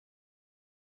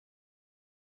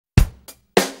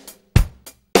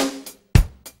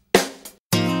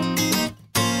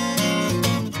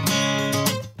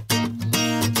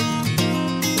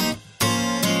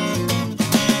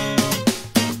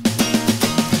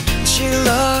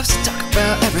loves to talk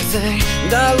about everything,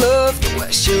 and I love the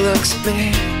way she looks at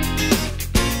me.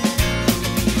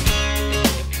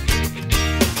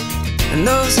 And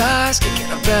those eyes can get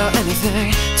about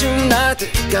anything. Tonight they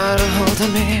got a hold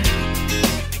of me.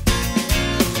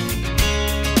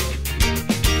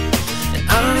 And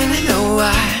I don't really know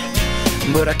why,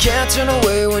 but I can't turn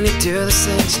away when you do the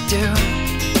things you do.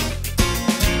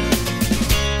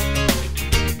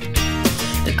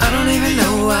 And I don't even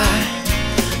know why,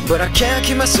 but I can't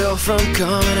keep myself from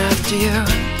coming after you.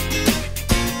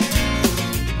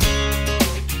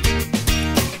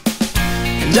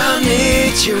 And I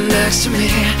need you next to me,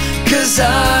 'cause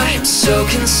I am so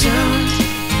consumed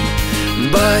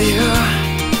by you.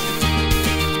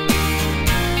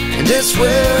 And it's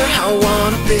where I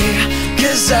wanna be,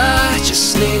 'cause I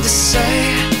just need to say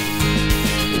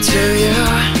to you,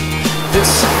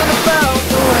 there's something about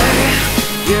the way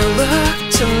you look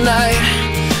tonight.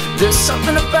 There's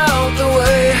something about the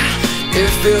way it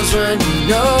feels when you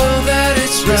know that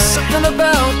it's right. There's something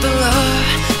about the love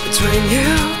between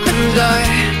you and I.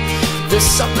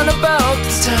 There's something about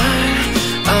this time,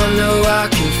 I know I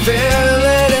can feel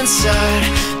it inside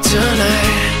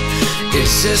tonight.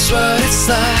 Is this what it's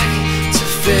like to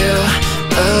feel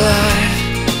alive?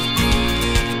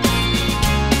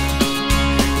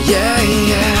 Yeah,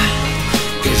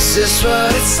 yeah. Is this what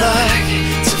it's like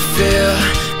to feel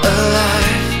alive?